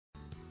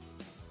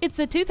It's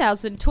a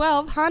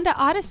 2012 Honda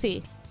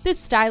Odyssey. This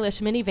stylish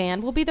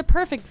minivan will be the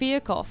perfect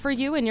vehicle for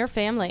you and your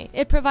family.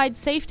 It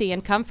provides safety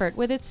and comfort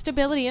with its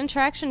stability and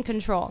traction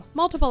control,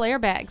 multiple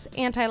airbags,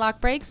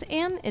 anti-lock brakes,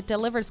 and it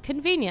delivers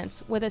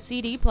convenience with a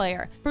CD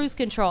player, cruise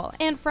control,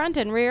 and front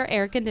and rear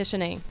air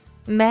conditioning.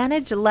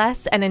 Manage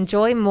less and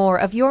enjoy more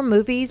of your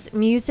movies,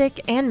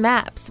 music, and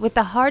maps with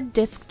the hard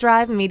disk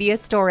drive media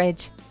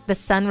storage. The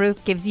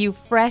sunroof gives you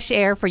fresh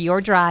air for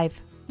your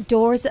drive.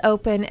 Doors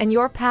open and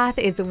your path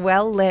is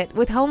well lit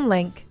with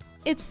HomeLink.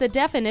 It's the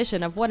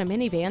definition of what a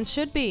minivan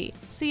should be.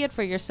 See it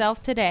for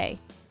yourself today.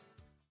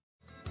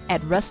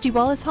 At Rusty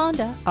Wallis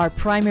Honda, our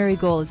primary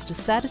goal is to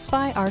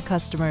satisfy our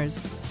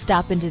customers.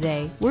 Stop in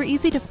today. We're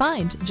easy to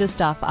find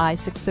just off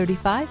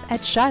I-635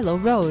 at Shiloh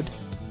Road.